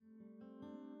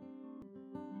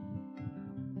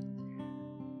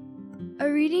A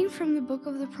reading from the book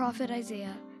of the prophet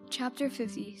Isaiah, chapter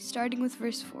 50, starting with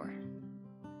verse 4.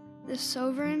 The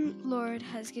sovereign Lord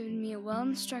has given me a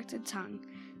well-instructed tongue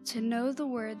to know the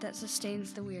word that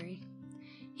sustains the weary.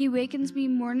 He wakens me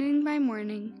morning by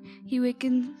morning. He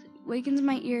wakens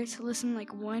my ear to listen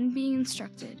like one being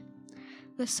instructed.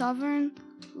 The sovereign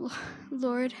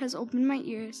Lord has opened my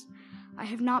ears. I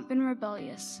have not been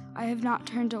rebellious. I have not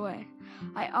turned away.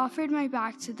 I offered my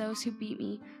back to those who beat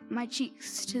me, my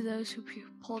cheeks to those who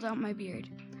pulled out my beard.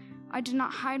 I did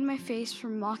not hide my face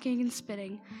from mocking and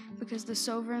spitting, because the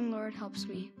sovereign Lord helps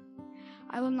me.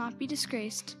 I will not be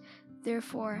disgraced,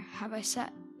 therefore have I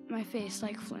set my face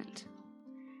like flint.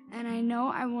 And I know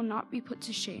I will not be put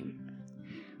to shame.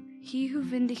 He who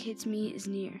vindicates me is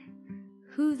near.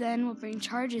 Who then will bring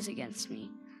charges against me?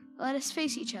 Let us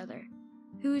face each other.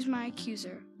 Who is my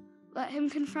accuser? Let him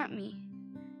confront me.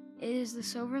 It is the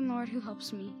sovereign Lord who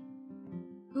helps me.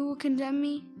 Who will condemn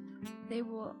me? They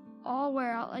will all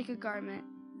wear out like a garment.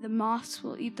 The moths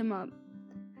will eat them up.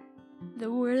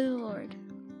 The word of the Lord.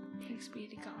 Thanks be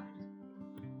to God.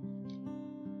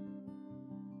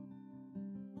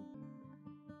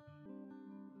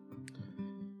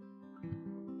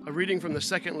 A reading from the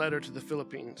second letter to the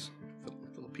Philippians.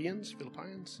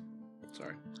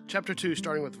 Chapter 2,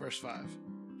 starting with verse 5.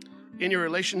 In your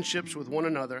relationships with one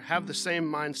another, have the same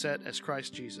mindset as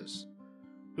Christ Jesus,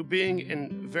 who being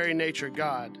in very nature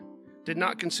God, did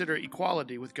not consider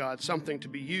equality with God something to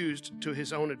be used to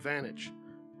his own advantage.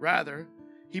 Rather,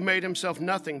 he made himself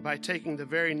nothing by taking the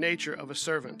very nature of a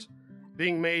servant,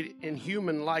 being made in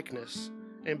human likeness,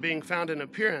 and being found in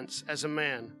appearance as a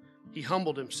man. He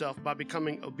humbled himself by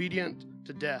becoming obedient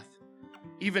to death,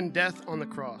 even death on the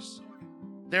cross.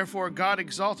 Therefore God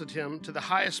exalted him to the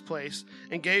highest place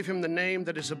and gave him the name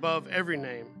that is above every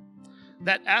name,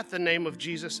 that at the name of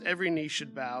Jesus every knee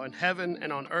should bow in heaven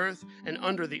and on earth and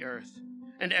under the earth,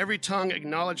 and every tongue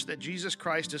acknowledge that Jesus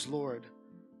Christ is Lord,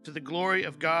 to the glory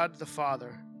of God the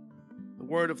Father. The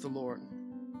word of the Lord.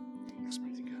 Thanks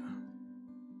be to God.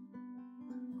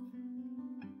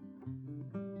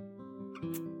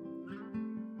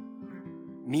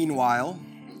 Meanwhile,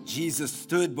 Jesus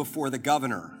stood before the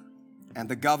governor, and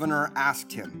the governor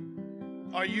asked him,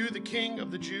 Are you the king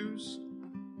of the Jews?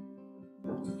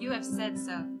 You have said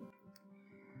so.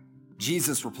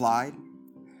 Jesus replied.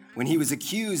 When he was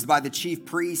accused by the chief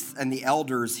priests and the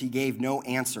elders, he gave no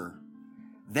answer.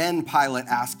 Then Pilate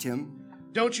asked him,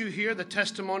 Don't you hear the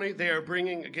testimony they are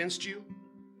bringing against you?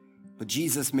 But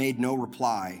Jesus made no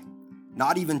reply,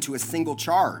 not even to a single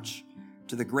charge,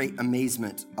 to the great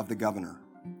amazement of the governor.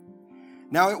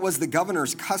 Now it was the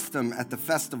governor's custom at the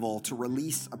festival to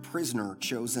release a prisoner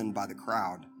chosen by the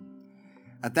crowd.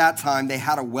 At that time, they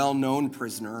had a well-known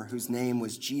prisoner whose name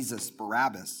was Jesus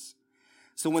Barabbas.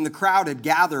 So when the crowd had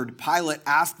gathered, Pilate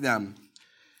asked them,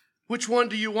 Which one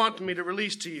do you want me to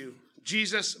release to you,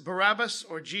 Jesus Barabbas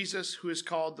or Jesus who is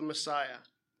called the Messiah?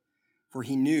 For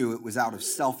he knew it was out of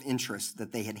self-interest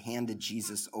that they had handed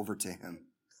Jesus over to him.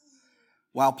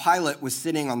 While Pilate was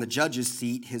sitting on the judge's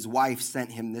seat, his wife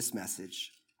sent him this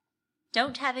message.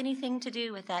 Don't have anything to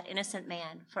do with that innocent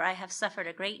man, for I have suffered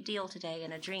a great deal today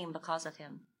in a dream because of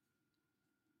him.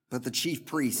 But the chief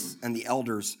priests and the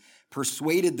elders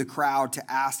persuaded the crowd to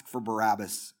ask for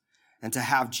Barabbas and to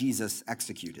have Jesus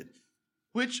executed.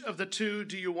 Which of the two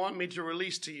do you want me to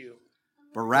release to you?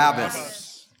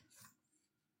 Barabbas.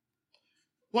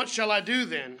 What shall I do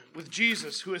then with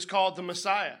Jesus who is called the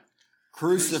Messiah?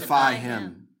 Crucify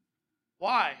him.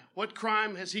 Why? What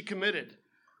crime has he committed?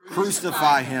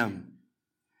 Crucify him.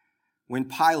 When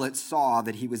Pilate saw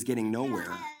that he was getting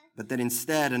nowhere, but that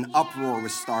instead an uproar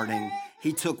was starting,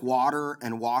 he took water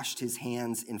and washed his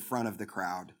hands in front of the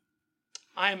crowd.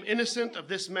 I am innocent of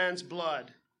this man's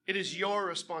blood. It is your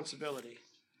responsibility.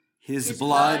 His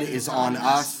blood is on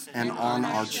us and on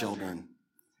our children.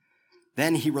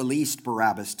 Then he released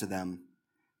Barabbas to them,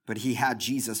 but he had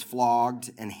Jesus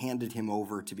flogged and handed him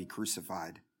over to be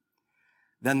crucified.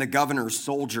 Then the governor's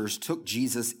soldiers took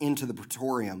Jesus into the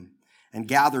praetorium and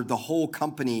gathered the whole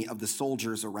company of the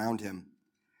soldiers around him.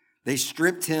 They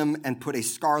stripped him and put a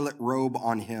scarlet robe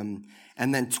on him,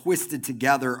 and then twisted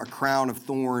together a crown of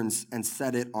thorns and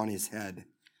set it on his head.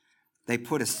 They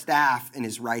put a staff in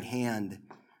his right hand.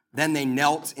 Then they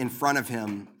knelt in front of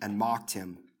him and mocked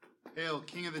him. Hail,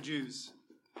 King of the Jews,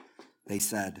 they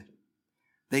said.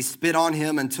 They spit on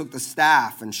him and took the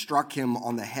staff and struck him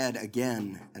on the head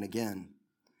again and again.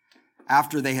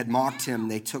 After they had mocked him,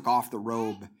 they took off the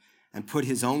robe and put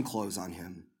his own clothes on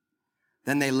him.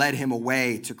 Then they led him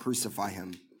away to crucify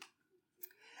him.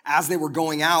 As they were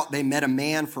going out, they met a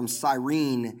man from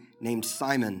Cyrene named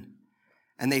Simon,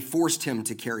 and they forced him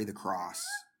to carry the cross.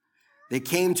 They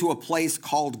came to a place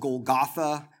called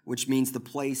Golgotha, which means the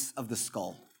place of the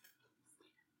skull.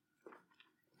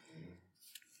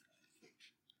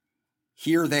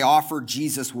 Here they offered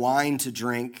Jesus wine to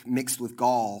drink mixed with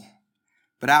gall,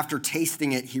 but after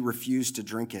tasting it, he refused to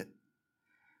drink it.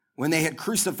 When they had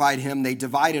crucified him, they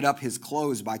divided up his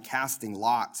clothes by casting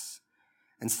lots,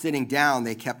 and sitting down,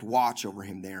 they kept watch over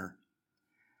him there.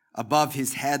 Above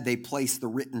his head, they placed the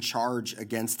written charge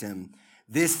against him.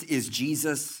 This is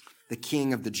Jesus, the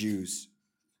King of the Jews.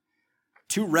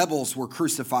 2 rebels were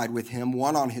crucified with him,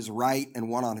 one on his right and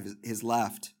one on his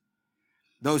left.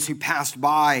 Those who passed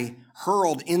by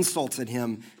hurled insults at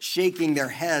him, shaking their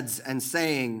heads and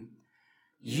saying,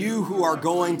 "You who are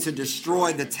going to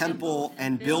destroy the temple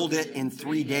and build it in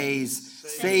 3 days,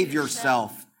 save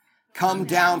yourself. Come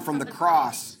down from the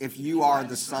cross if you are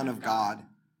the Son of God."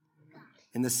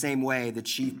 In the same way, the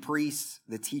chief priests,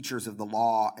 the teachers of the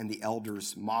law, and the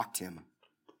elders mocked him.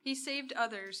 He saved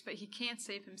others, but he can't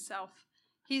save himself.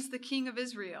 He's the King of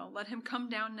Israel. Let him come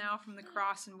down now from the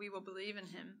cross and we will believe in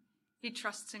him. He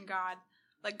trusts in God.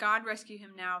 Let God rescue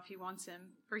him now if he wants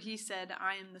him, for he said,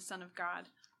 "I am the Son of God."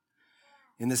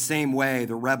 In the same way,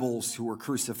 the rebels who were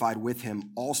crucified with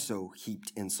him also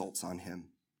heaped insults on him.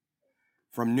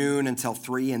 From noon until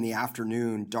 3 in the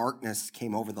afternoon, darkness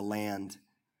came over the land.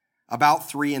 About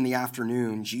 3 in the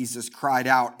afternoon, Jesus cried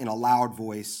out in a loud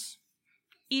voice,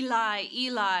 "Eli,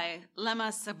 Eli,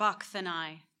 lema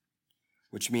sabachthani,"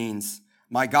 which means,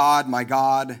 my God,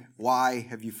 why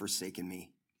have you forsaken me?"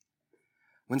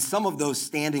 When some of those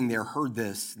standing there heard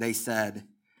this, they said,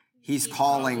 "He's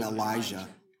calling Elijah."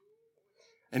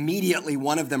 Immediately,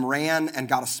 one of them ran and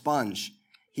got a sponge.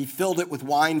 He filled it with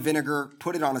wine vinegar,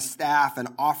 put it on a staff,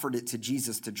 and offered it to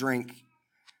Jesus to drink.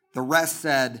 The rest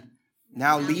said,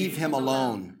 "Now leave him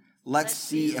alone. Let's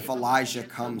see if Elijah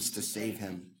comes to save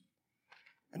him."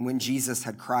 And when Jesus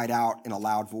had cried out in a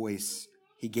loud voice,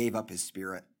 he gave up his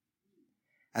spirit.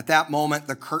 At that moment,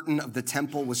 the curtain of the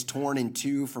temple was torn in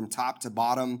 2 from top to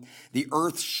bottom. The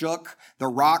earth shook, the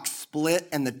rocks split,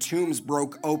 and the tombs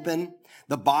broke open.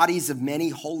 The bodies of many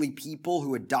holy people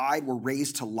who had died were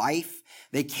raised to life.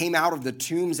 They came out of the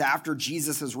tombs after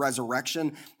Jesus'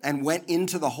 resurrection and went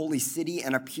into the holy city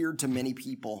and appeared to many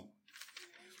people.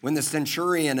 When the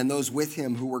centurion and those with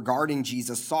him who were guarding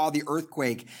Jesus saw the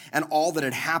earthquake and all that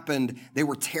had happened, they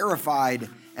were terrified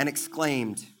and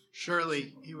exclaimed,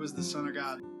 "Surely he was the Son of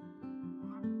God."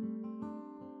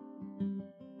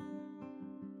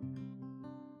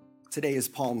 Today is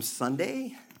Palm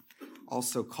Sunday,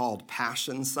 also called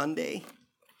Passion Sunday.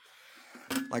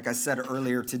 Like I said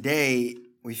earlier, today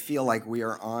we feel like we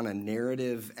are on a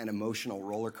narrative and emotional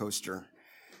roller coaster.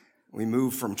 We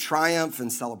move from triumph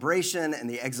and celebration and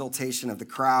the exultation of the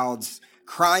crowds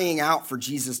crying out for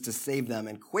Jesus to save them,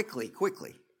 and quickly,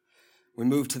 we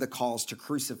move to the calls to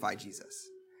crucify Jesus,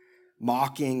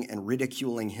 mocking and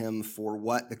ridiculing him for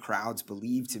what the crowds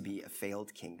believe to be a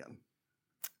failed kingdom.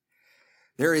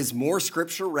 There is more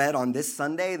scripture read on this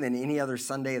Sunday than any other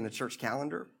Sunday in the church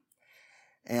calendar.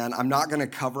 And I'm not going to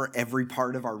cover every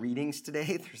part of our readings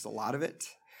today. There's a lot of it.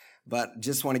 But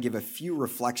just want to give a few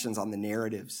reflections on the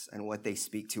narratives and what they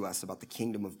speak to us about the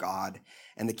kingdom of God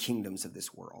and the kingdoms of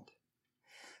this world.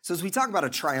 So as we talk about a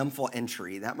triumphal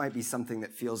entry, that might be something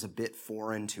that feels a bit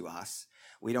foreign to us.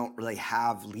 We don't really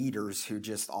have leaders who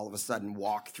just all of a sudden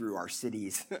walk through our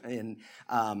cities in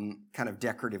kind of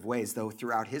decorative ways, though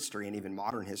throughout history and even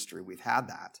modern history, we've had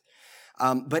that.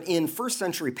 But in first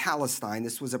century Palestine,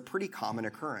 this was a pretty common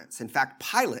occurrence. In fact,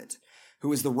 Pilate, who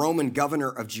was the Roman governor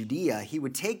of Judea, he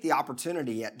would take the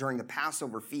opportunity during the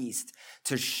Passover feast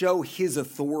to show his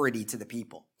authority to the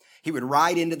people. He would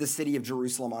ride into the city of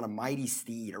Jerusalem on a mighty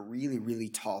steed, a really, really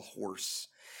tall horse.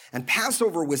 And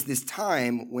Passover was this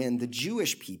time when the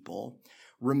Jewish people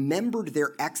remembered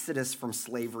their exodus from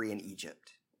slavery in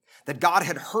Egypt, that God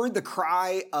had heard the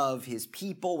cry of his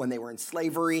people when they were in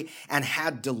slavery and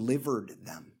had delivered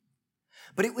them.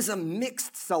 But it was a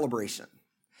mixed celebration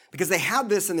because they had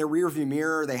this in their rearview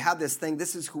mirror. They had this thing,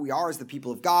 this is who we are as the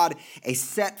people of God, a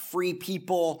set free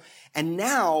people. And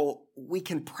now we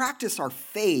can practice our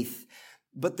faith,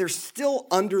 but they're still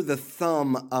under the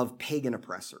thumb of pagan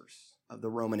oppressors of the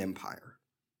Roman Empire.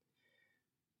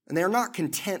 And they are not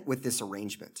content with this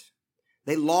arrangement.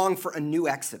 They long for a new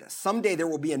exodus. Someday there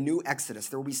will be a new exodus.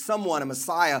 There will be someone, a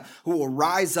Messiah, who will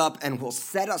rise up and will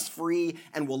set us free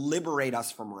and will liberate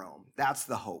us from Rome. That's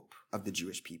the hope of the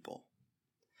Jewish people.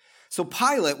 So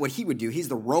Pilate, what he would do, he's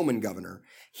the Roman governor,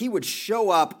 he would show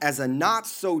up as a not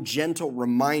so gentle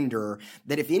reminder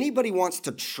that if anybody wants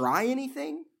to try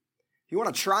anything, if you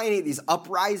want to try any of these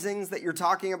uprisings that you're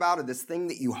talking about or this thing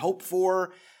that you hope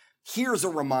for, Here's a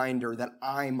reminder that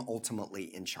I'm ultimately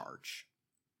in charge.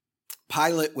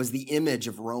 Pilate was the image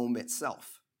of Rome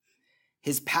itself.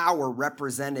 His power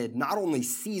represented not only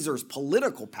Caesar's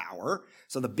political power,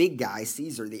 so the big guy,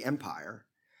 Caesar, the empire,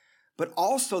 but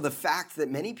also the fact that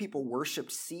many people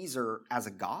worshiped Caesar as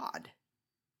a god.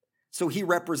 So he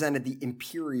represented the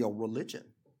imperial religion.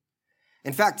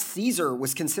 In fact, Caesar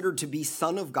was considered to be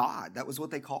son of God. That was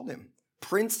what they called him,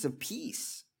 Prince of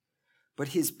Peace. But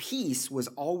his peace was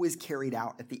always carried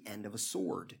out at the end of a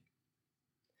sword.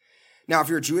 Now, if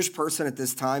you're a Jewish person at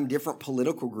this time, different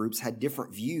political groups had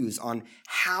different views on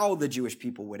how the Jewish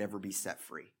people would ever be set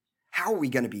free. How are we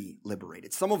going to be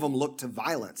liberated? Some of them looked to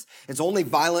violence. It's only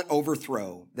violent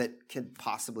overthrow that could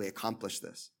possibly accomplish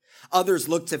this. Others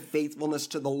looked to faithfulness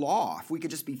to the law. If we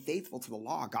could just be faithful to the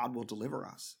law, God will deliver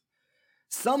us.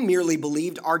 Some merely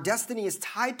believed our destiny is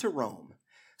tied to Rome,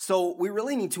 so we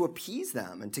really need to appease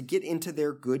them and to get into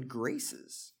their good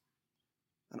graces.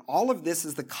 And all of this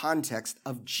is the context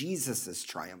of Jesus'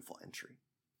 triumphal entry.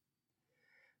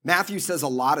 Matthew says a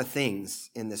lot of things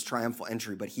in this triumphal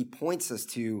entry, but he points us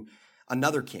to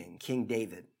another king, King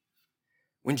David.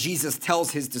 When Jesus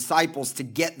tells his disciples to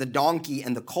get the donkey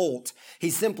and the colt,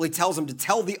 he simply tells them to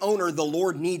tell the owner the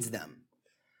Lord needs them,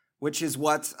 which is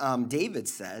what David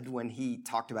said when he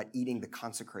talked about eating the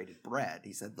consecrated bread.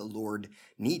 He said the Lord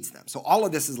needs them. So all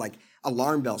of this is like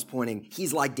alarm bells pointing,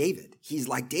 he's like David. He's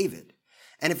like David.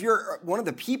 And if you're one of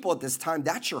the people at this time,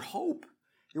 that's your hope.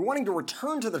 You're wanting to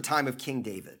return to the time of King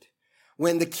David,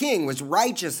 when the king was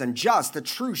righteous and just, the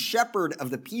true shepherd of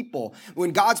the people,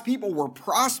 when God's people were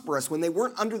prosperous, when they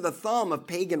weren't under the thumb of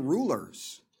pagan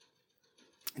rulers.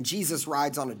 And Jesus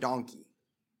rides on a donkey.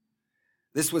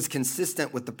 This was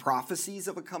consistent with the prophecies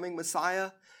of a coming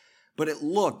Messiah, but it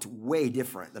looked way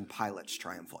different than Pilate's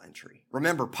triumphal entry.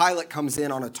 Remember, Pilate comes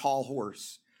in on a tall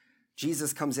horse.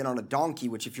 Jesus comes in on a donkey,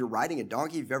 which if you're riding a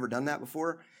donkey, if you've ever done that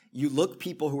before, you look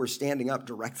people who are standing up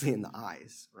directly in the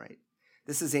eyes, right?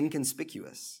 This is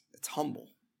inconspicuous. It's humble.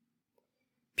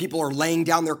 People are laying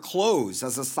down their clothes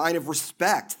as a sign of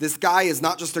respect. This guy is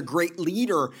not just a great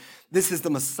leader. This is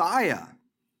the Messiah.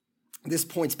 This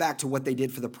points back to what they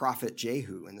did for the prophet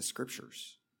Jehu in the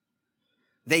scriptures.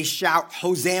 They shout,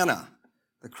 Hosanna.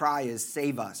 The cry is,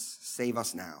 save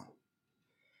us now.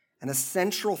 And a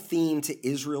central theme to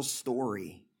Israel's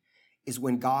story is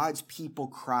when God's people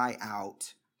cry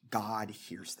out, God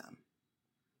hears them.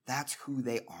 That's who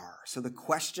they are. So the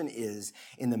question is,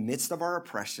 in the midst of our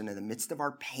oppression, in the midst of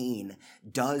our pain,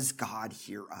 does God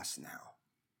hear us now?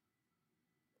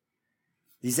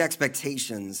 These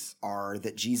expectations are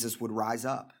that Jesus would rise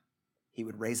up. He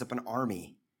would raise up an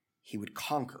army. He would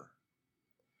conquer.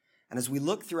 And as we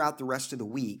look throughout the rest of the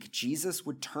week, Jesus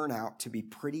would turn out to be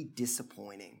pretty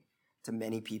disappointing to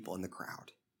many people in the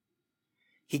crowd.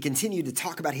 He continued to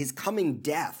talk about his coming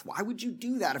death. Why would you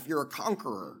do that if you're a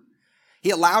conqueror? He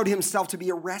allowed himself to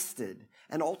be arrested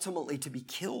and ultimately to be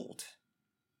killed.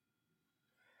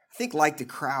 I think like the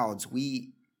crowds,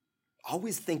 we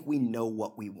always think we know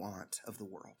what we want of the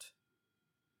world.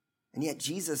 And yet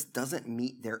Jesus doesn't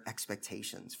meet their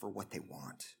expectations for what they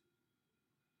want.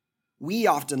 We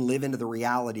often live into the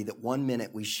reality that one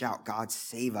minute we shout, God,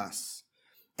 save us.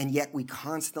 And yet we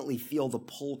constantly feel the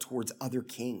pull towards other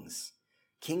kings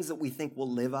that we think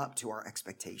will live up to our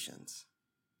expectations.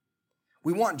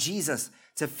 We want Jesus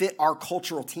to fit our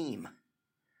cultural team,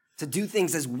 to do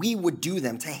things as we would do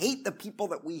them, to hate the people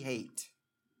that we hate.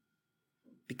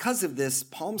 Because of this,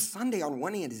 Palm Sunday on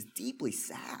one hand is deeply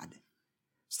sad. I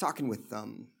was talking with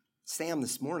Sam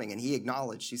this morning, and he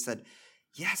acknowledged, he said,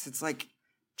 yes, it's like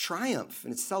triumph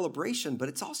and it's celebration, but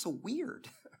it's also weird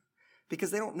because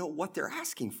they don't know what they're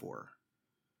asking for.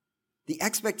 The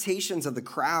expectations of the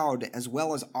crowd, as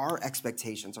well as our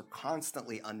expectations, are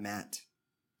constantly unmet.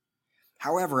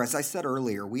 However, as I said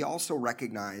earlier, we also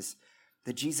recognize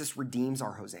that Jesus redeems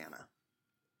our Hosanna.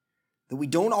 That we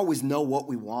don't always know what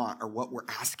we want or what we're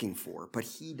asking for, but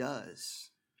he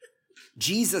does.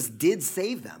 Jesus did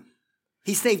save them.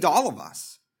 He saved all of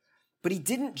us. But he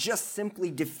didn't just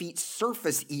simply defeat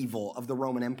surface evil of the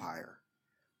Roman Empire.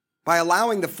 By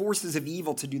allowing the forces of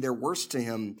evil to do their worst to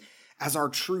him, as our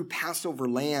true Passover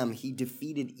lamb, he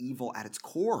defeated evil at its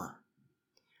core.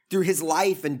 Through his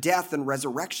life and death and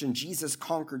resurrection, Jesus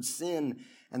conquered sin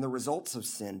and the results of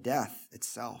sin, death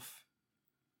itself.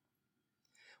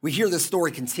 We hear this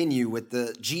story continue with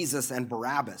the Jesus and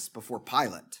Barabbas before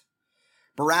Pilate.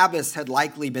 Barabbas had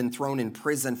likely been thrown in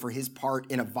prison for his part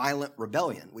in a violent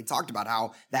rebellion. We talked about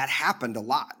how that happened a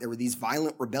lot. There were these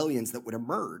violent rebellions that would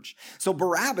emerge. So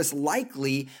Barabbas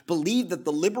likely believed that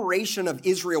the liberation of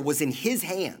Israel was in his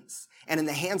hands and in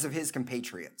the hands of his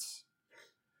compatriots.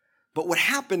 But what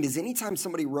happened is anytime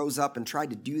somebody rose up and tried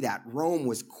to do that, Rome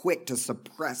was quick to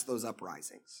suppress those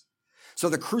uprisings. So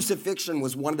the crucifixion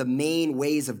was one of the main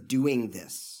ways of doing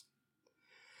this.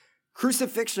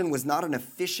 Crucifixion was not an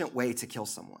efficient way to kill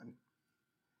someone.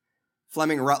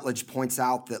 Fleming Rutledge points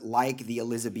out that like the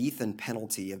Elizabethan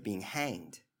penalty of being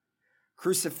hanged,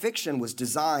 crucifixion was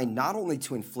designed not only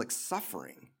to inflict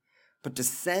suffering, but to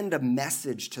send a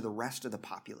message to the rest of the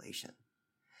population.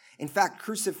 In fact,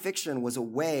 crucifixion was a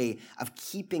way of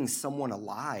keeping someone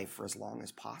alive for as long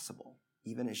as possible,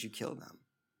 even as you kill them.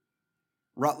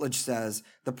 Rutledge says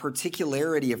the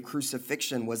particularity of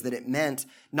crucifixion was that it meant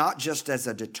not just as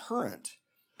a deterrent,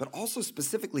 but also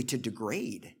specifically to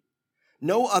degrade.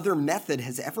 No other method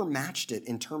has ever matched it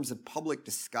in terms of public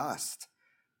disgust.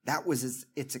 That was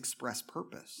its express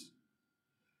purpose.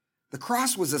 The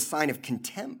cross was a sign of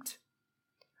contempt.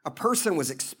 A person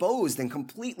was exposed and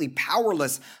completely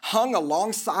powerless, hung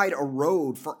alongside a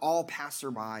road for all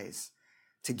passerbys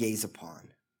to gaze upon.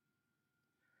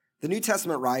 The New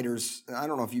Testament writers, I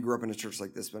don't know if you grew up in a church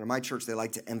like this, but in my church, they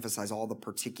like to emphasize all the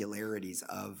particularities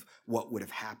of what would have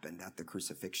happened at the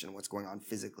crucifixion, what's going on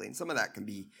physically. And some of that can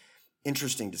be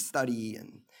interesting to study.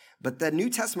 But the New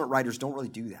Testament writers don't really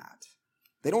do that.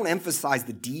 They don't emphasize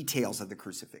the details of the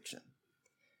crucifixion.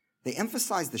 They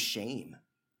emphasize the shame,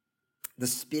 the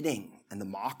spitting, and the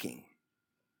mocking.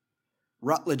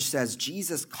 Rutledge says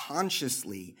Jesus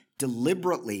consciously,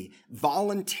 deliberately,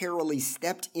 voluntarily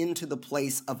stepped into the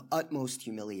place of utmost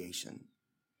humiliation.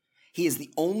 He is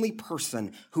the only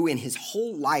person who in his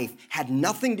whole life had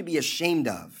nothing to be ashamed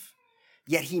of,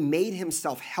 yet he made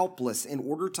himself helpless in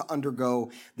order to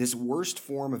undergo this worst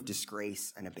form of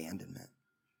disgrace and abandonment.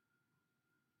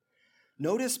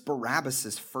 Notice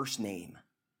Barabbas' first name.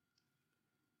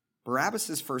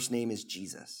 Barabbas' first name is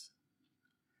Jesus.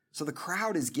 So the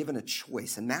crowd is given a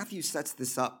choice, and Matthew sets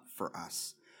this up for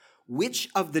us. Which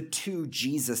of the two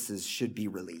Jesuses should be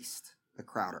released? The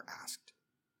crowd are asked.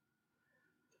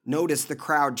 Notice the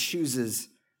crowd chooses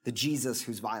the Jesus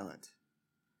who's violent,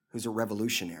 who's a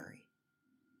revolutionary.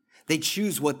 They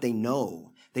choose what they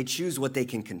know. They choose what they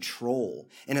can control.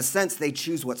 In a sense, they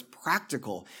choose what's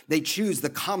practical. They choose the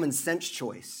common sense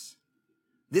choice.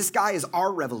 This guy is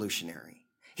our revolutionary.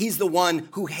 He's the one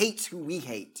who hates who we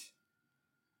hate.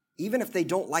 Even if they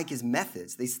don't like his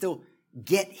methods, they still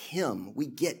get him. We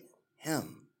get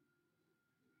him.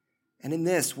 And in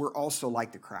this, we're also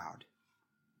like the crowd,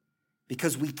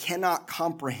 because we cannot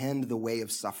comprehend the way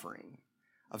of suffering,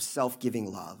 of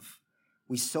self-giving love.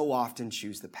 We so often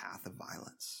choose the path of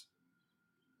violence.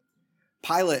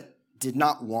 Pilate did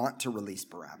not want to release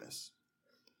Barabbas.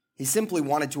 He simply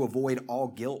wanted to avoid all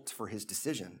guilt for his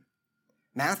decision.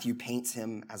 Matthew paints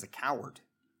him as a coward.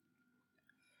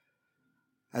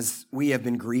 As we have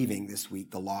been grieving this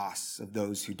week the loss of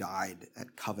those who died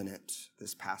at Covenant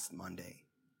this past Monday,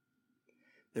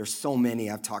 there's so many.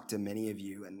 I've talked to many of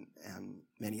you and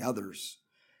many others,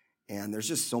 and there's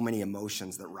just so many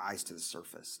emotions that rise to the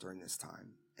surface during this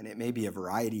time, and it may be a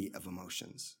variety of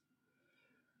emotions.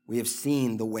 We have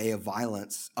seen the way of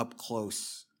violence up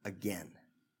close again.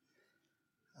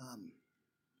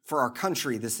 For our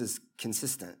country, this is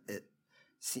consistent.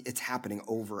 It's happening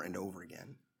over and over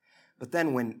again. But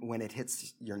then when it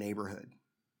hits your neighborhood,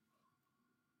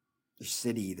 your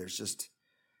city, there's just,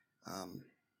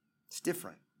 it's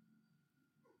different.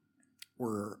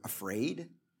 We're afraid.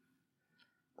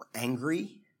 We're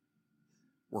angry.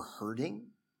 We're hurting.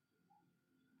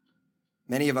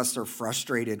 Many of us are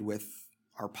frustrated with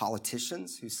our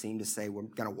politicians who seem to say, we're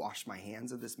going to wash my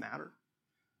hands of this matter.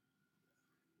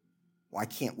 Why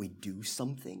can't we do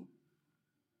something?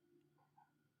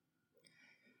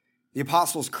 The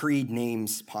Apostles' Creed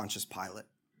names Pontius Pilate,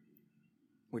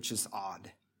 which is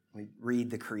odd. We read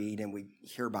the creed and we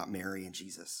hear about Mary and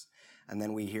Jesus, and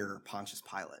then we hear Pontius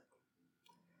Pilate.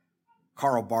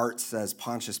 Karl Barth says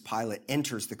Pontius Pilate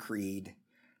enters the creed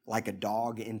like a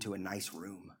dog into a nice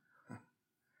room.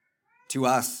 To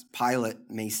us, Pilate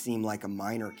may seem like a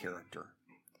minor character,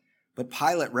 but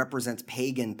Pilate represents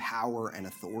pagan power and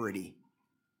authority.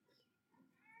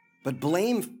 But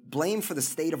blame for the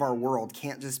state of our world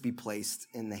can't just be placed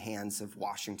in the hands of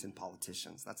Washington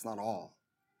politicians. That's not all.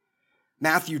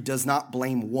 Matthew does not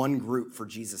blame one group for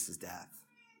Jesus' death.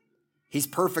 He's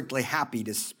perfectly happy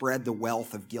to spread the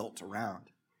wealth of guilt around,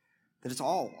 that it's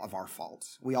all of our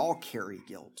faults. We all carry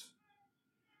guilt.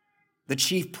 The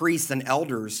chief priests and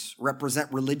elders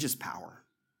represent religious power.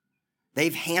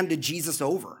 They've handed Jesus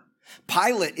over.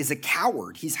 Pilate is a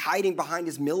coward. He's hiding behind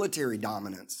his military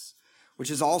dominance, which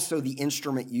is also the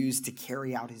instrument used to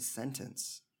carry out his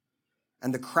sentence.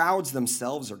 And the crowds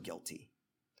themselves are guilty.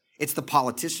 It's the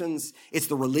politicians, it's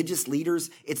the religious leaders,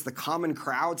 it's the common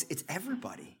crowds, it's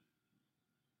everybody.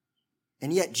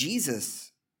 And yet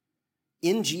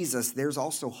in Jesus, there's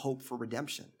also hope for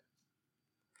redemption.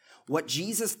 What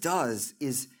Jesus does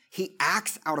is he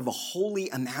acts out of a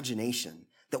holy imagination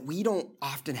that we don't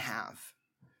often have.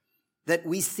 That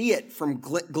we see it from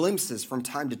glimpses from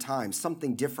time to time,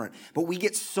 something different. But we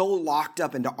get so locked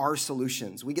up into our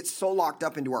solutions. We get so locked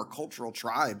up into our cultural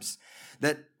tribes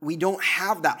that we don't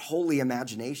have that holy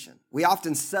imagination. We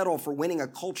often settle for winning a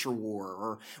culture war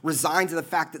or resign to the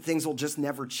fact that things will just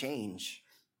never change.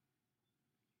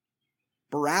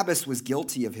 Barabbas was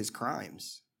guilty of his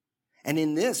crimes. And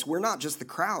in this, we're not just the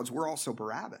crowds, we're also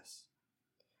Barabbas.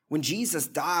 When Jesus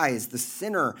dies, the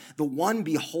sinner, the one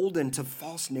beholden to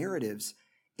false narratives,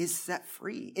 is set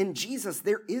free. In Jesus,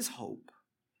 there is hope.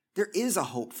 There is a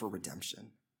hope for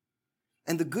redemption.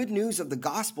 And the good news of the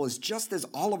gospel is just as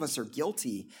all of us are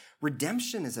guilty,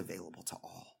 redemption is available to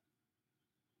all.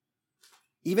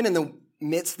 Even in the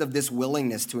midst of this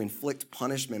willingness to inflict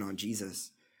punishment on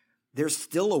Jesus, there's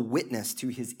still a witness to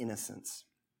his innocence.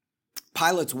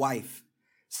 Pilate's wife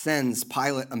sends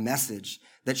Pilate a message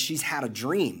that she's had a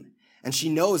dream, and she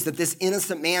knows that this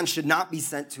innocent man should not be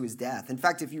sent to his death. In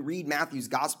fact, if you read Matthew's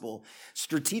gospel,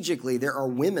 strategically, there are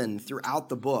women throughout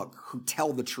the book who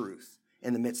tell the truth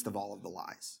in the midst of all of the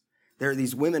lies. There are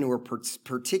these women who are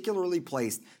particularly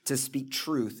placed to speak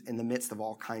truth in the midst of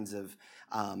all kinds of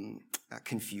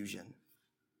confusion.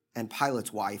 And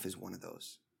Pilate's wife is one of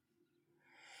those.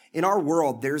 In our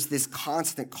world, there's this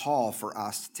constant call for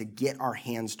us to get our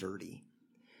hands dirty.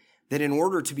 That in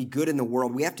order to be good in the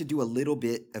world, we have to do a little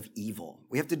bit of evil.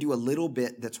 We have to do a little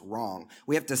bit that's wrong.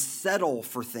 We have to settle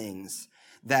for things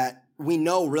that we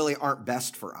know really aren't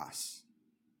best for us.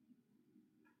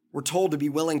 We're told to be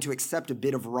willing to accept a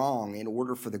bit of wrong in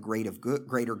order for the greater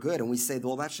good. And we say,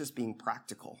 well, that's just being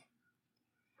practical.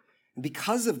 And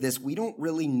because of this, we don't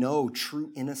really know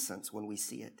true innocence when we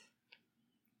see it.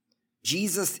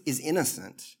 Jesus is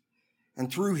innocent.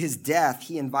 And through his death,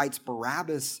 he invites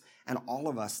Barabbas and all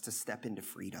of us to step into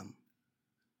freedom.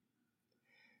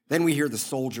 Then we hear the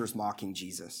soldiers mocking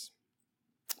Jesus.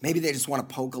 Maybe they just want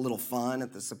to poke a little fun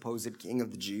at the supposed king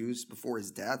of the Jews before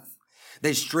his death.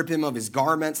 They strip him of his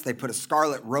garments. They put a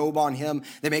scarlet robe on him.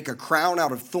 They make a crown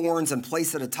out of thorns and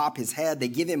place it atop his head. They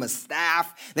give him a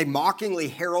staff. They mockingly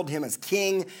herald him as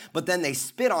king, but then they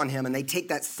spit on him and they take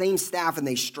that same staff and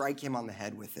they strike him on the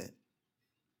head with it.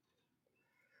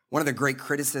 One of the great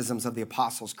criticisms of the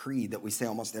Apostles' Creed that we say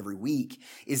almost every week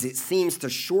is it seems to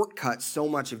shortcut so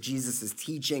much of Jesus'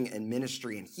 teaching and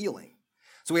ministry and healing.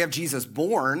 So we have Jesus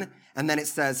born, and then it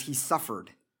says he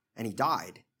suffered, and he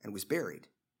died, and was buried.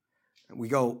 And we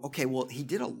go, okay, well, he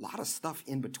did a lot of stuff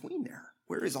in between there.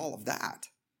 Where is all of that?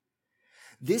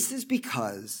 This is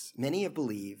because many have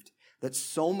believed that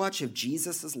so much of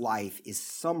Jesus' life is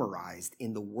summarized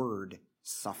in the word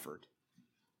suffered.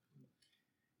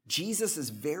 Jesus'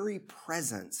 very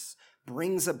presence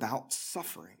brings about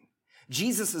suffering.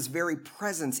 Jesus' very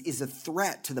presence is a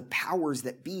threat to the powers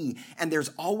that be, and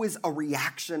there's always a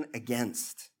reaction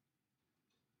against.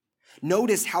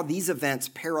 Notice how these events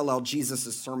parallel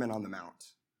Jesus' Sermon on the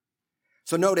Mount.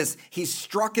 So notice, he's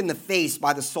struck in the face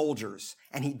by the soldiers,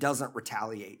 and he doesn't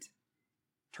retaliate.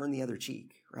 Turn the other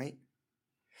cheek, right?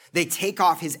 They take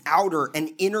off his outer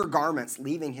and inner garments,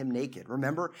 leaving him naked.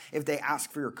 Remember, if they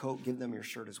ask for your coat, give them your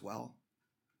shirt as well.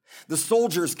 The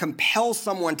soldiers compel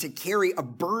someone to carry a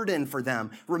burden for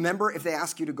them. Remember, if they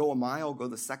ask you to go a mile, go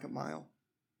the second mile.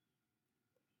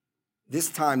 This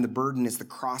time, the burden is the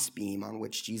crossbeam on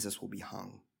which Jesus will be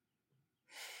hung.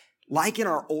 Like in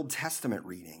our Old Testament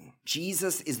reading,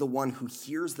 Jesus is the one who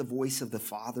hears the voice of the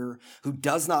Father, who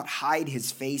does not hide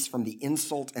his face from the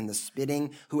insult and the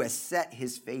spitting, who has set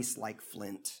his face like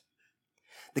flint.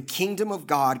 The kingdom of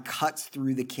God cuts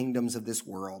through the kingdoms of this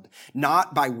world,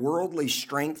 not by worldly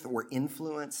strength or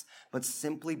influence, but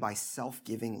simply by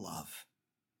self-giving love.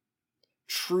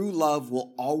 True love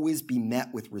will always be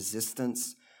met with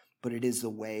resistance, but it is the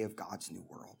way of God's new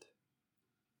world.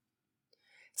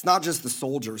 It's not just the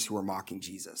soldiers who are mocking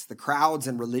Jesus. The crowds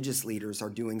and religious leaders are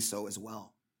doing so as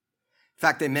well. In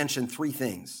fact, they mention three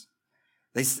things.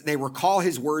 They recall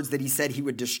his words that he said he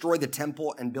would destroy the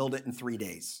temple and build it in 3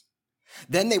 days.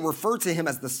 Then they refer to him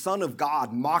as the Son of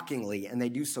God mockingly, and they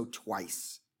do so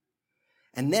twice.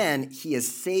 And then he has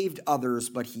saved others,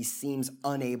 but he seems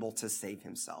unable to save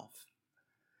himself.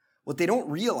 What they don't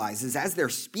realize is as they're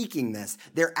speaking this,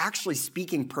 they're actually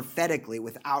speaking prophetically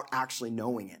without actually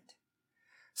knowing it.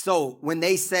 So when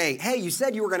they say, hey, you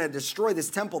said you were going to destroy this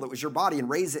temple that was your body and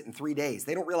raise it in 3 days,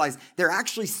 they don't realize they're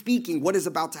actually speaking what is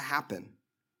about to happen.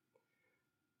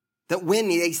 That when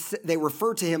they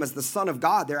refer to him as the Son of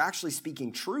God, they're actually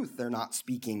speaking truth. They're not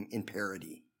speaking in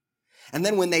parody. And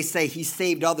then when they say he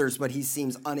saved others, but he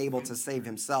seems unable to save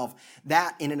himself,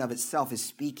 that in and of itself is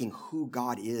speaking who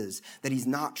God is, that he's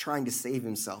not trying to save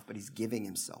himself, but he's giving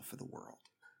himself for the world.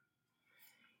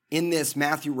 In this,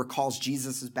 Matthew recalls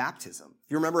Jesus' baptism.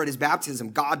 If you remember at his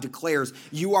baptism, God declares,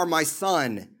 "You are my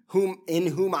son, in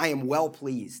whom I am well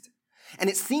pleased." And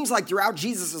it seems like throughout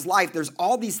Jesus' life, there's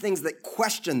all these things that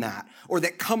question that or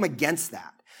that come against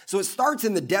that. So it starts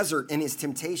in the desert in his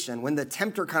temptation when the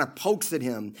tempter kind of pokes at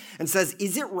him and says,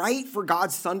 is it right for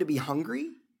God's son to be hungry?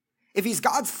 If he's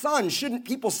God's son, shouldn't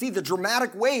people see the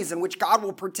dramatic ways in which God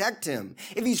will protect him?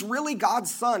 If he's really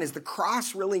God's son, is the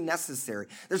cross really necessary?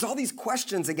 There's all these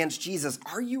questions against Jesus.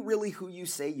 Are you really who you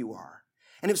say you are?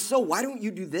 And if so, why don't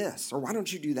you do this or why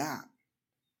don't you do that?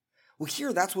 Well,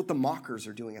 here, that's what the mockers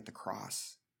are doing at the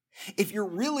cross. If you're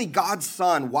really God's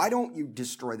son, why don't you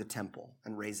destroy the temple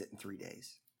and raise it in 3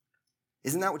 days?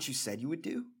 Isn't that what you said you would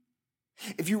do?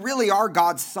 If you really are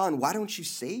God's son, why don't you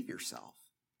save yourself?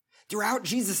 Throughout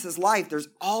Jesus' life, there's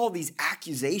all these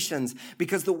accusations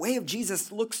because the way of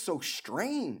Jesus looks so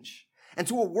strange. And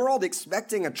to a world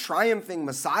expecting a triumphing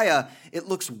Messiah, it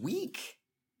looks weak.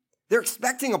 They're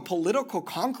expecting a political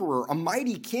conqueror, a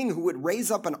mighty king who would raise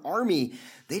up an army.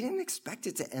 They didn't expect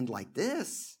it to end like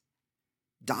this,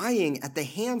 dying at the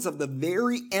hands of the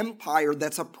very empire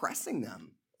that's oppressing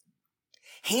them,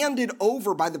 handed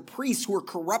over by the priests who are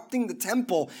corrupting the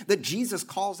temple that Jesus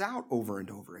calls out over and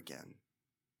over again.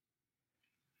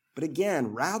 But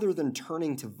again, rather than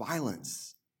turning to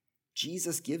violence,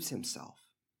 Jesus gives himself.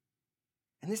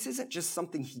 And this isn't just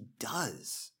something he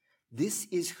does. This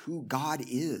is who God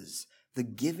is, the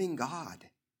giving God.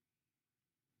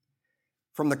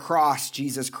 From the cross,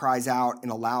 Jesus cries out in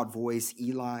a loud voice,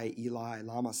 Eli, Eli,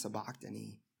 lama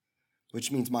sabachthani, which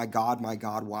means, my God,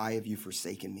 why have you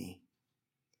forsaken me?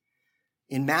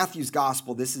 In Matthew's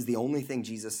gospel, this is the only thing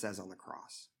Jesus says on the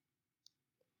cross.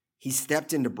 He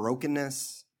stepped into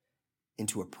brokenness,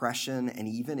 into oppression, and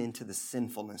even into the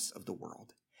sinfulness of the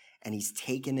world, and he's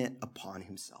taken it upon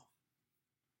himself.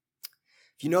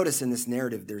 If you notice in this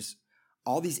narrative, there's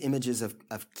all these images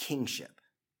of kingship,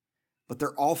 but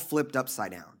they're all flipped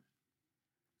upside down.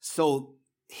 So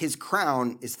his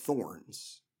crown is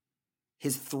thorns.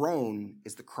 His throne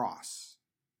is the cross.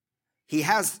 He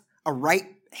has a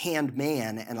right-hand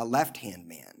man and a left-hand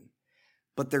man,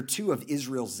 but they're two of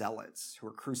Israel's zealots who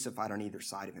are crucified on either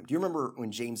side of him. Do you remember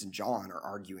when James and John are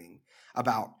arguing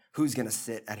about who's going to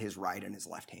sit at his right and his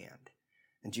left hand?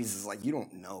 And Jesus is like, you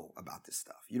don't know about this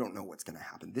stuff. You don't know what's going to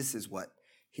happen. This is what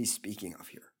he's speaking of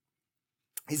here.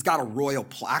 He's got a royal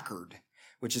placard,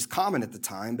 which is common at the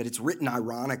time, but it's written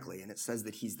ironically, and it says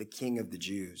that he's the king of the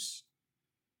Jews.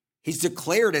 He's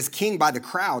declared as king by the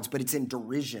crowds, but it's in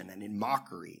derision and in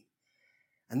mockery.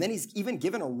 And then he's even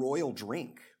given a royal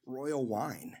drink, royal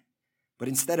wine. But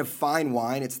instead of fine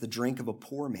wine, it's the drink of a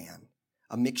poor man,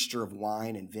 a mixture of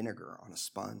wine and vinegar on a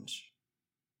sponge.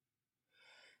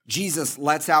 Jesus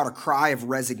lets out a cry of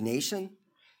resignation,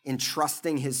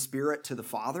 entrusting his spirit to the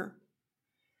Father.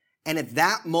 And at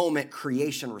that moment,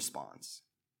 creation responds.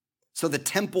 So the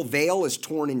temple veil is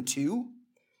torn in two.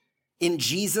 In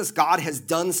Jesus, God has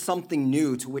done something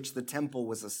new to which the temple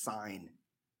was a sign.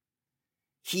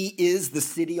 He is the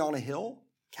city on a hill,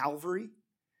 Calvary,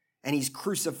 and he's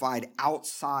crucified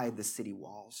outside the city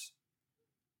walls.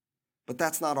 But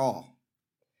that's not all.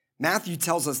 Matthew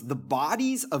tells us the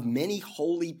bodies of many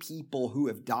holy people who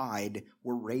have died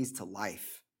were raised to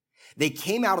life. They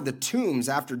came out of the tombs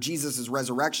after Jesus'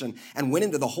 resurrection and went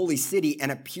into the holy city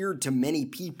and appeared to many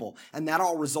people. And that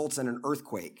all results in an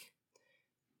earthquake.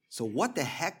 So what the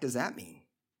heck does that mean?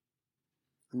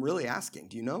 I'm really asking.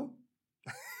 Do you know?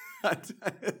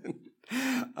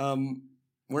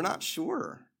 We're not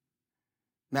sure.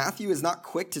 Matthew is not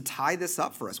quick to tie this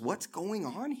up for us. What's going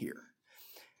on here?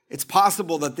 It's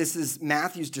possible that this is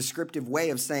Matthew's descriptive way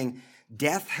of saying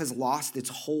death has lost its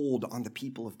hold on the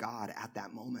people of God at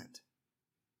that moment.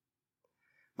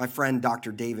 My friend,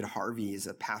 Dr. David Harvey, is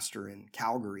a pastor in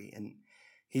Calgary, and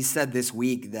he said this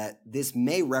week that this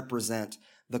may represent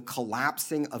the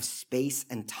collapsing of space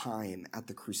and time at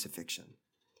the crucifixion.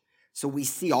 So we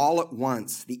see all at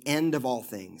once the end of all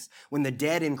things, when the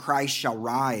dead in Christ shall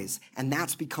rise, and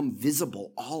that's become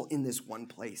visible all in this one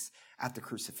place at the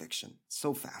crucifixion.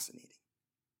 So fascinating.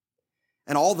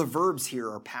 And all the verbs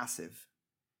here are passive.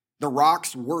 The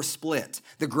rocks were split.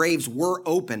 The graves were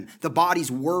open. The bodies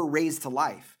were raised to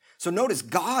life. So notice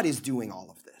God is doing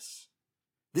all of this.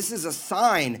 This is a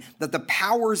sign that the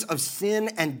powers of sin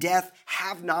and death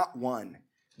have not won.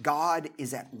 God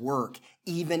is at work,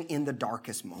 even in the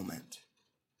darkest moment.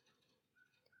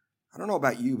 I don't know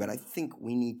about you, but I think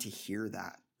we need to hear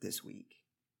that this week.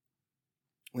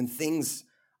 When things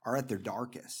are at their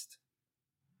darkest,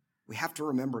 we have to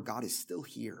remember God is still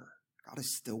here. God is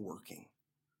still working.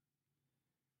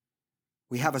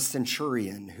 We have a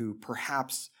centurion who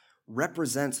perhaps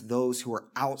represents those who are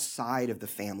outside of the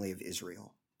family of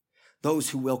Israel, those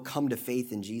who will come to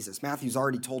faith in Jesus. Matthew's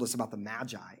already told us about the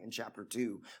Magi in chapter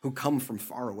 2 who come from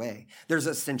far away. There's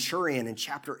a centurion in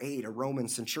chapter 8, a Roman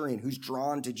centurion who's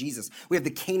drawn to Jesus. We have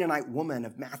the Canaanite woman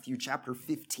of Matthew chapter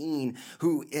 15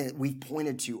 who we've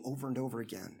pointed to over and over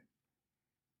again.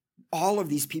 All of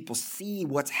these people see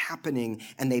what's happening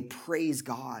and they praise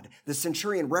God. The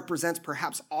centurion represents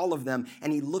perhaps all of them,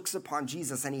 and he looks upon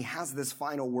Jesus and he has this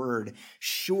final word: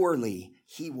 surely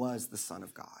he was the Son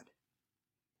of God.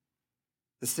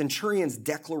 The centurion's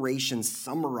declaration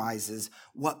summarizes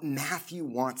what Matthew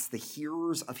wants the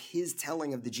hearers of his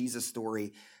telling of the Jesus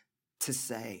story to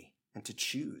say and to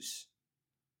choose,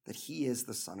 that he is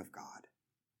the Son of God.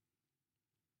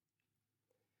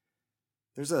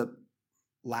 There's a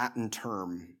Latin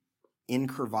term,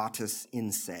 incurvatus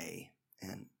in se,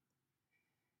 and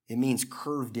it means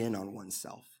curved in on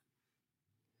oneself,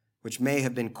 which may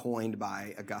have been coined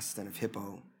by Augustine of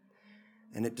Hippo,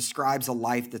 and it describes a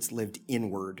life that's lived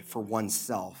inward for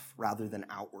oneself rather than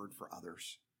outward for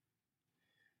others.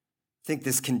 I think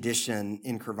this condition,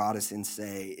 incurvatus in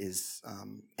se, is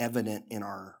evident in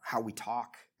how we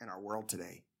talk in our world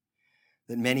today.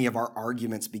 That many of our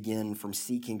arguments begin from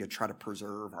seeking to try to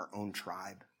preserve our own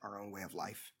tribe, our own way of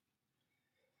life.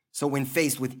 So when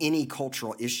faced with any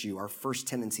cultural issue, our first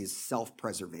tendency is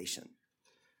self-preservation.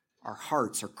 Our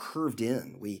hearts are curved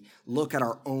in. We look at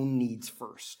our own needs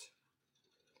first.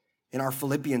 In our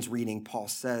Philippians reading, Paul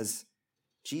says,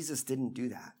 Jesus didn't do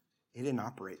that. He didn't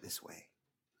operate this way.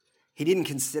 He didn't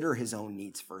consider his own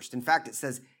needs first. In fact, it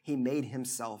says he made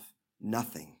himself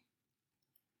nothing.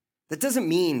 That doesn't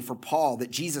mean for Paul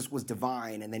that Jesus was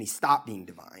divine and then he stopped being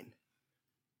divine.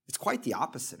 It's quite the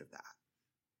opposite of that.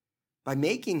 By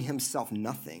making himself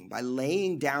nothing, by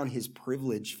laying down his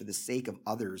privilege for the sake of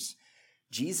others,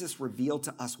 Jesus revealed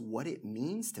to us what it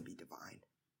means to be divine.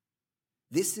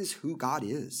 This is who God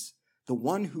is, the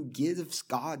one who gives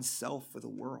God's self for the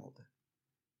world.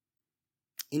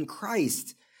 In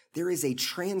Christ, there is a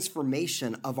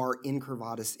transformation of our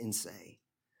incurvatus in se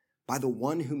by the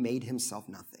one who made himself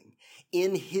nothing.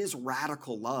 In his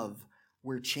radical love,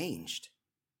 we're changed.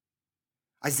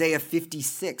 Isaiah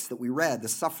 56 that we read, the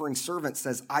suffering servant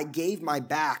says, I gave my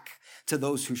back to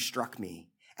those who struck me,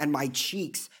 and my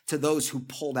cheeks to those who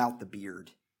pulled out the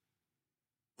beard.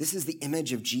 This is the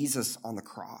image of Jesus on the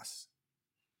cross.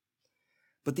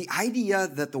 But the idea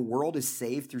that the world is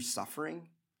saved through suffering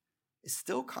is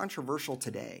still controversial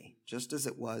today, just as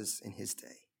it was in his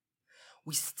day.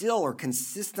 We still are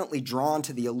consistently drawn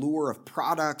to the allure of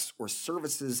products or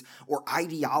services or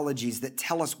ideologies that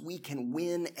tell us we can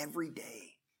win every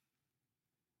day,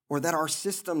 or that our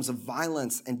systems of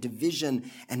violence and division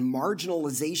and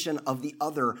marginalization of the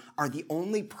other are the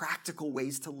only practical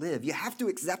ways to live. You have to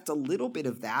accept a little bit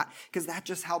of that because that's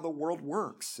just how the world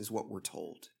works, is what we're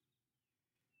told.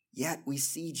 Yet we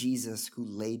see Jesus who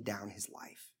laid down his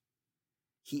life.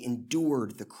 He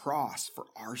endured the cross for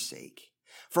our sake.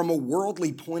 From a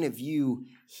worldly point of view,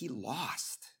 he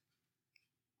lost.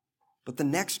 But the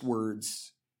next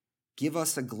words give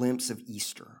us a glimpse of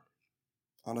Easter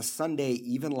on a Sunday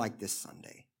even like this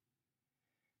Sunday.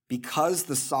 Because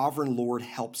the sovereign Lord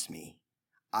helps me,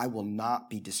 I will not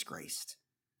be disgraced.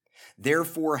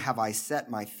 Therefore have I set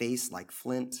my face like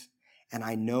flint, and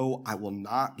I know I will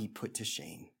not be put to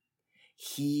shame.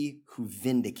 He who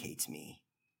vindicates me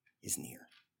is near.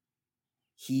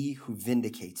 He who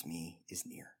vindicates me is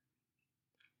near.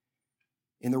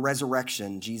 In the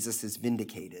resurrection, Jesus is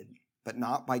vindicated, but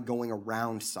not by going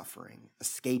around suffering,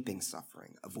 escaping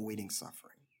suffering, avoiding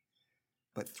suffering,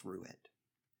 but through it.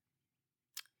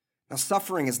 Now,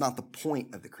 suffering is not the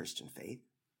point of the Christian faith.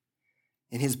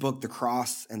 In his book, The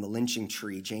Cross and the Lynching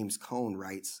Tree, James Cone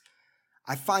writes,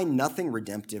 I find nothing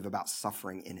redemptive about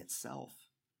suffering in itself.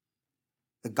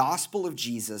 The gospel of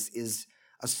Jesus is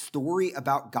a story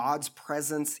about God's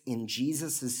presence in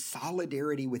Jesus'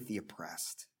 solidarity with the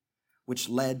oppressed, which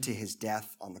led to his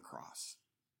death on the cross.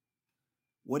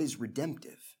 What is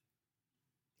redemptive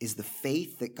is the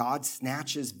faith that God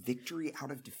snatches victory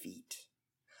out of defeat,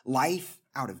 life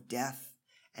out of death,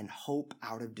 and hope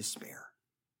out of despair.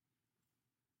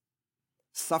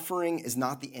 Suffering is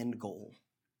not the end goal.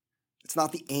 It's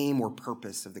not the aim or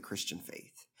purpose of the Christian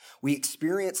faith. We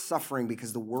experience suffering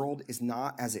because the world is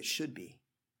not as it should be.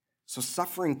 So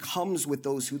suffering comes with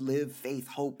those who live faith,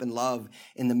 hope, and love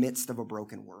in the midst of a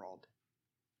broken world.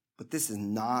 But this is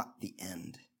not the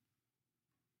end.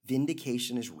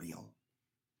 Vindication is real.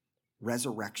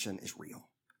 Resurrection is real.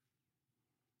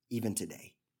 Even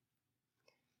today.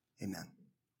 Amen.